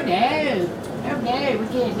 Oh no, we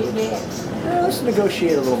can't do that. Let's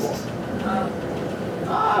negotiate a little more.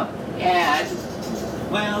 Oh, yeah.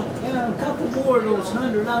 Well, you know, a couple more of those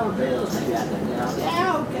 $100 bills. Maybe I can, you know.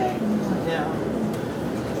 Yeah, okay. Yeah.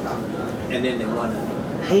 And then they want to,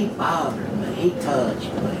 he bothered me, he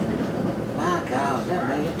touched me. My God, that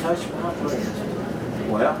man touched my breast.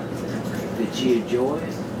 Well, did you enjoy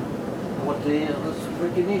it? What the hell is the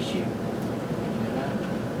freaking issue? You know?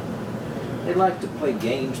 They like to play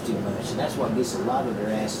games too much, and that's what gets a lot of their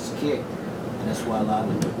asses kicked. And that's why a lot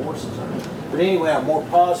of the divorces are. But anyway, on a more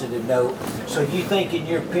positive note, so you think, in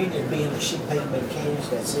your opinion, being that she paid them in cash,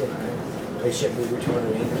 that's it, right? They should be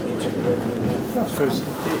returned into the revenue. Because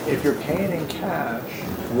if you're paying in cash,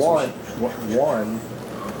 one,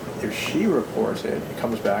 if she reports it, it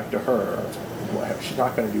comes back to her. Well, she's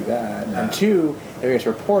not going to do that. No. And two, if it gets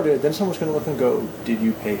reported, then someone's going to look and go, did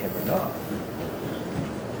you pay him enough?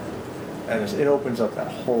 And it opens up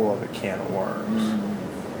that whole other can of worms.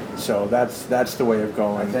 So that's the way of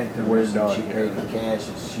going. I think the we're reason done she here. paid the cash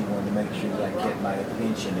is she wanted to make sure that I kept my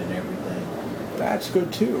pension and everything. That's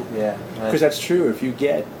good too. Yeah. Because that's true. If you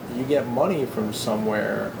get money from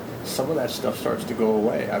somewhere, some of that stuff starts to go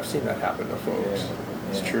away. I've seen that happen to folks. Yeah.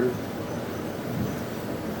 It's true.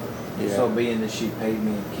 Yeah. So being that she paid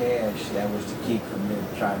me in cash, that was to keep from them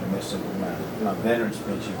trying to mess up with my veterans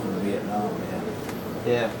pension from Vietnam, man.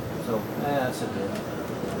 Yeah. So that's a deal.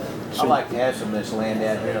 I'd like to have some of this land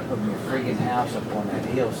out here. I put me a freaking house up on that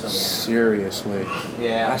hill somewhere. Seriously.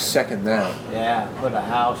 Yeah. I second that. Yeah, put a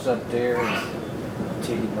house up there and a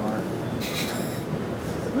titty bar.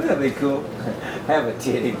 Wouldn't that be cool? Have a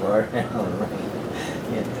titty bar. Yeah. Oh,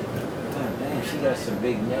 damn, she got some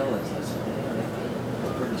big melons. I said, damn,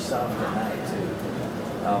 they're pretty soft at night, too.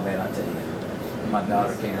 Oh, man, I tell you. My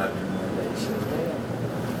daughter came up to me one day. She goes, damn.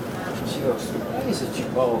 She goes, why is it you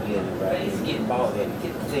bald-headed, right? You're getting bald-headed.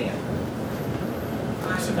 Get thin.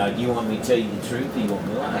 I said, now, do you want me to tell you the truth or you want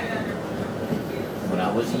me to lie? When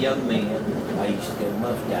I was a young man, I used to go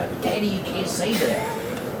muff diving. Daddy, you can't say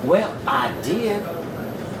that. Well, I did.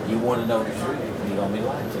 You want to know the truth or you want me to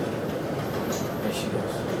lie to you? And she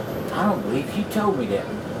goes, I don't believe you told me that.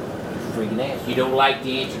 You freaking ass. You don't like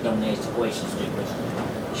the answer, don't ask the question, stupid.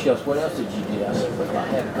 She goes, what else did you do? I said, well, I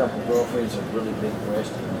had a couple girlfriends with really big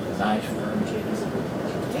breasts and nice firm titties.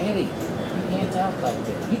 Daddy, you can't talk like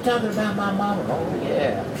that. You talking about my mama? Oh,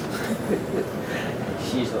 yeah.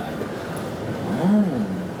 She's like, you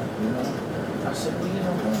know. I said, well, you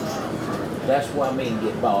know, that's what I mean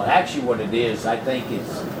get bald. Actually, what it is, I think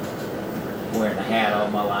it's wearing a hat all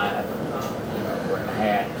my life. Wearing a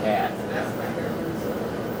hat.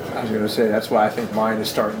 I was going to say, that's why I think mine is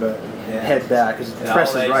starting to head back, because it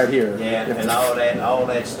presses right here. Yeah, and all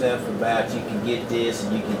that stuff about you can get this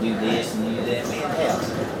and you can do this and you do that. Man, hell,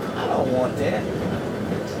 I don't want that.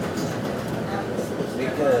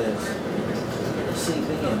 Because, see,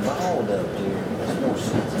 being bald up there, it's more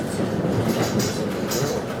sensitive.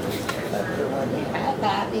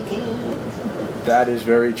 That is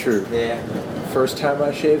very true. Yeah. First time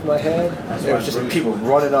I shaved my head, it was just people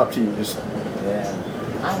running up to you, just. Yeah.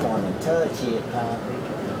 I want to touch it, Poppy.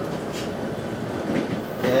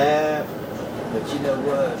 Yeah. But you know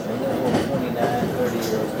what? When that little 29,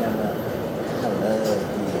 30-year-olds come up, I love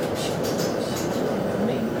you. She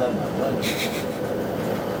love my money.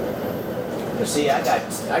 But see, I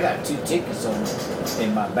got 2 tickets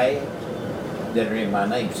in my bag that are in my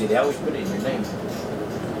name. See, they always put it in your name.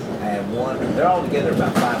 I have one. They're all together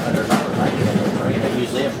about $500. I can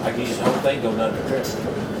use them. I can use the whole thing, go another trip.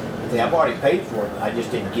 See, I've already paid for it. I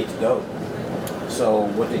just didn't get to go. So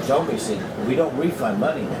what they told me, said, we don't refund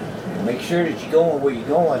money now. Make sure that you're going where you're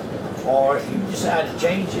going, or if you decide to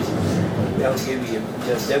change it, they'll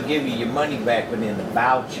give you your money back within the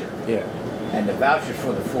voucher. Yeah. And the voucher's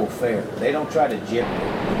for the full fare. They don't try to gyp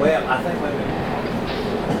it. Well, I think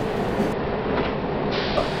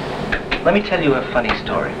Let me tell you a funny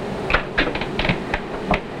story.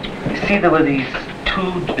 You see, there were these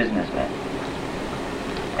 2 businessmen,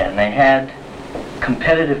 and they had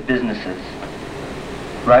competitive businesses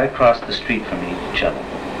right across the street from each other.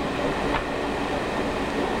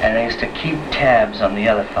 And they used to keep tabs on the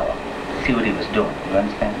other fellow, see what he was doing, you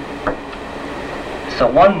understand? So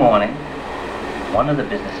one morning, one of the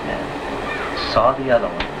businessmen saw the other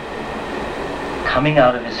one coming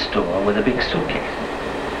out of his store with a big suitcase.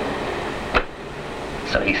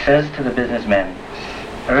 So he says to the businessman,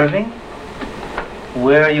 Irving,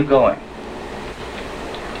 where are you going?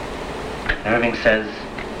 Irving says,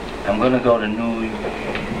 I'm going to go to New York.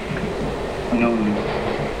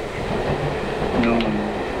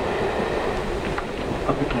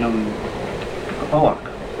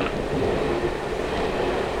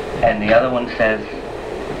 And the other one says,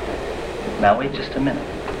 now wait just a minute.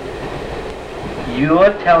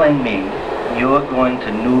 You're telling me you're going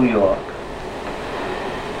to New York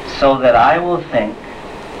so that I will think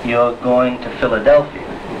you're going to Philadelphia,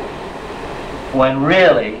 when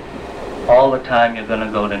really, all the time you're going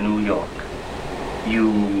to go to New York.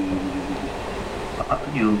 You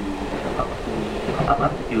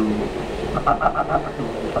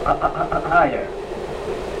higher.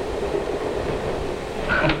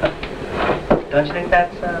 Don't you think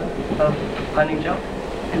that's a funny joke?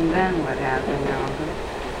 And then what happened, Albert?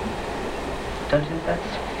 Don't you think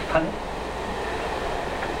that's funny?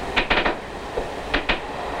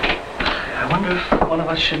 I wonder if one of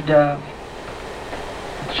us should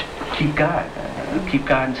keep guard. Keep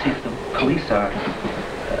guard and see if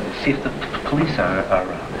the police are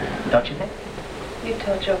around. Don't you think? You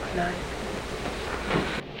tell jokes nice.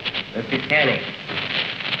 Mr. Kenny.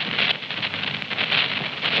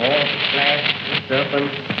 All flash the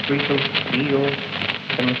serpent, treacle steel,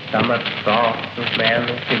 and stomach soft of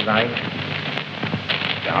man's delight.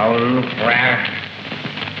 Down crash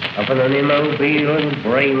upon an immobile and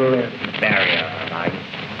brainless barrier of ice.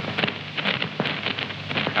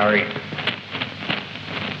 Hurry.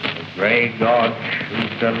 The grey god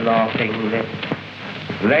shoots a laughing lip.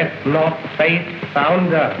 Let not faith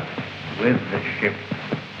founder with the ship.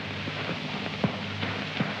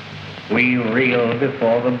 We reel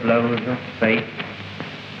before the blows of fate.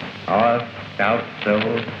 Our stout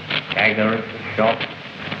souls stagger at the shock.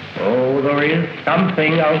 Oh, there is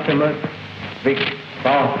something ultimate, big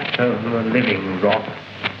fast of the living rock.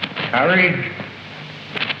 Courage,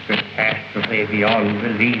 catastrophe beyond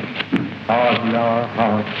belief, harden our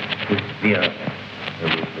hearts with fear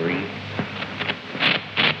and grief.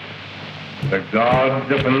 The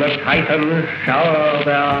gods upon the Titans shower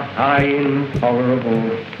their high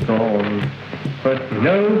intolerable storm, but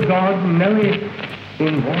no god knoweth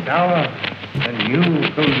in what hour a new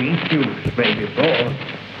Prometheus may be born.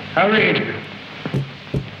 Hurry!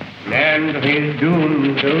 And his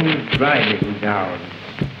doom goes driving down.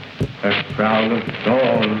 A crown of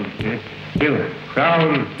thorns is still a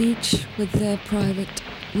crown. Each with their private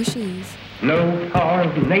wishes. No power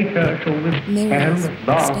of nature shall withstand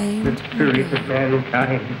the spirit of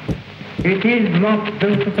mankind. It is not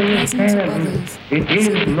built upon the hands. It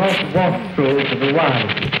is not wastrel for the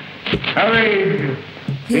wise. Courage!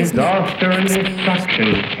 Disaster and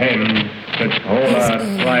destruction tend, but all our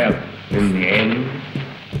triumph in the end.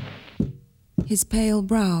 His pale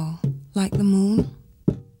brow like the moon.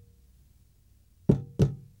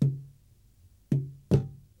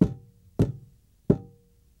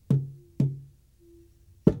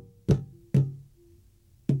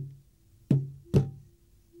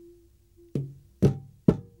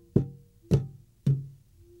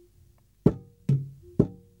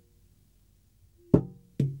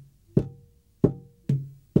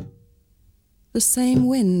 The same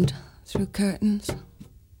wind through curtains,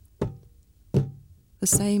 the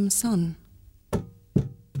same sun,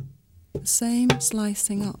 the same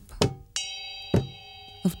slicing up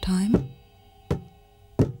of time.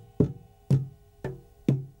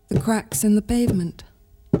 The cracks in the pavement,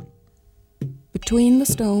 between the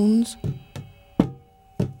stones,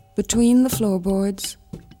 between the floorboards,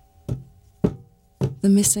 the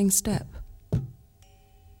missing step,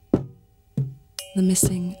 the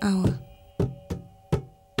missing hour.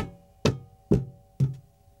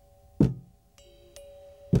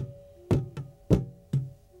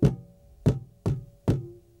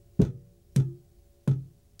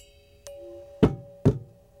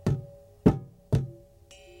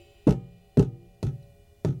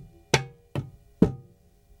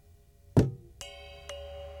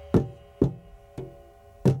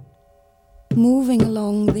 Moving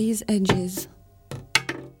along these edges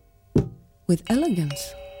with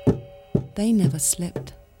elegance, they never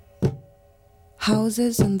slipped.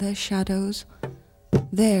 Houses and their shadows,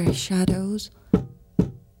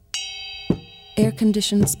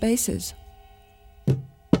 air-conditioned spaces,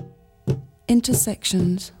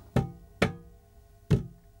 intersections,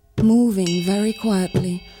 moving very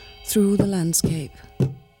quietly through the landscape.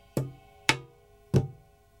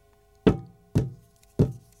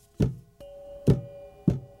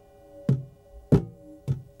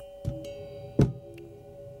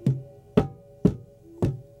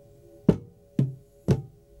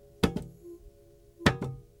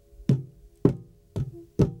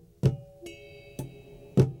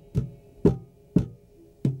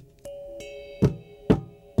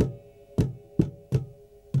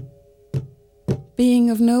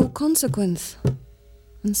 Being of no consequence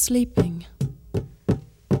and sleeping,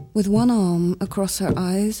 with one arm across her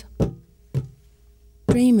eyes,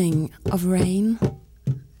 dreaming of rain.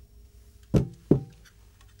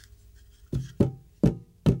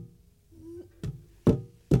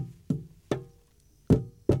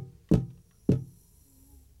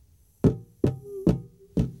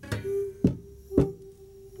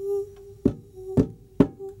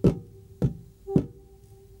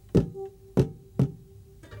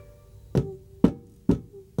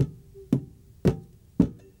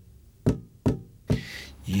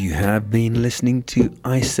 You have been listening to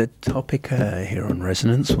Isotopica here on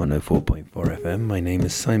Resonance 104.4 FM. My name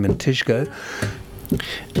is Simon Tyszko.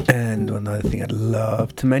 And one other thing I'd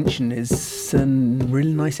love to mention is a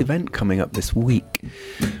really nice event coming up this week,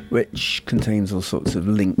 which contains all sorts of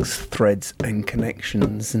links, threads and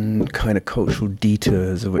connections and kind of cultural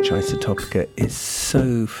detours of which Isotopica is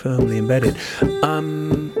so firmly embedded.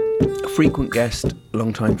 A frequent guest,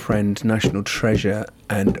 long-time friend, national treasure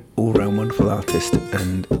and all-round wonderful artist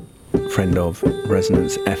and friend of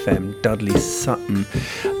Resonance FM, Dudley Sutton,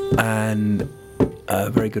 and a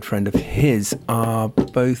very good friend of his are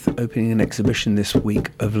both opening an exhibition this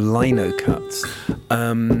week of lino cuts.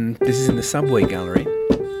 This is in the Subway Gallery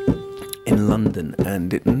in London,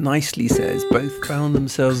 and it nicely says both found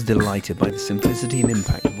themselves delighted by the simplicity and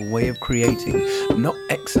impact of a way of creating not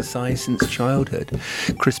exercised since childhood.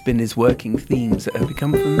 Crispin is working themes that have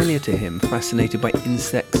become familiar to him, fascinated by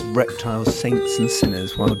insects, reptiles, saints and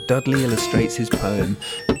sinners, while Dudley illustrates his poem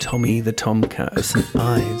Tommy the Tomcat of St.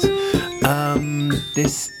 Ives.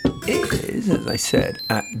 This is, as I said,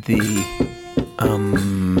 at the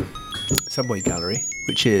Subway Gallery,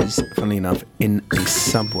 which is, funnily enough, in a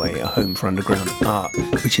subway, a home for underground art,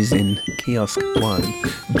 which is in Kiosk 1,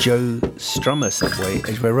 Joe Strummer Subway,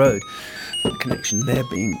 Edgware Road. The connection there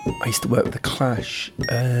being, I used to work with The Clash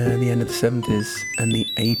at the end of the 70s and the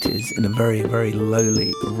 80s in a very, very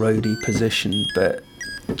lowly, roady position, but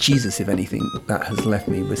Jesus, if anything, that has left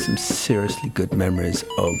me with some seriously good memories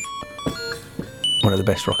of one of the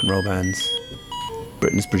best rock and roll bands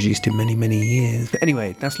Britain's produced in many, many years. But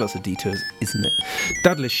anyway, that's lots of detours, isn't it?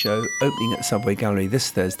 Douglas Show, opening at the Subway Gallery this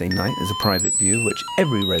Thursday night as a private view, which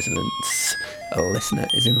every residence listener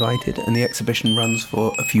is invited, and the exhibition runs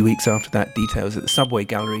for a few weeks after that. Details at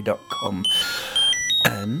thesubwaygallery.com.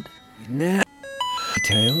 And now,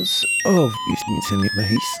 details of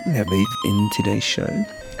in today's show.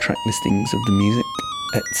 Track listings of the music,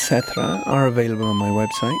 etc. are available on my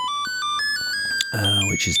website,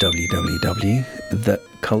 which is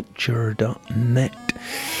www.theculture.net.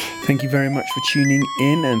 Thank you very much for tuning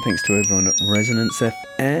in, and thanks to everyone at Resonance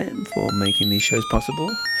FM for making these shows possible.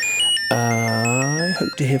 I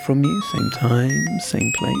hope to hear from you, same time,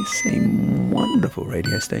 same place, same wonderful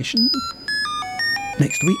radio station,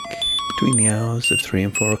 next week, between the hours of 3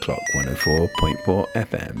 and 4 o'clock, 104.4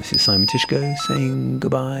 FM. This is Simon Tishko saying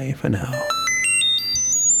goodbye for now.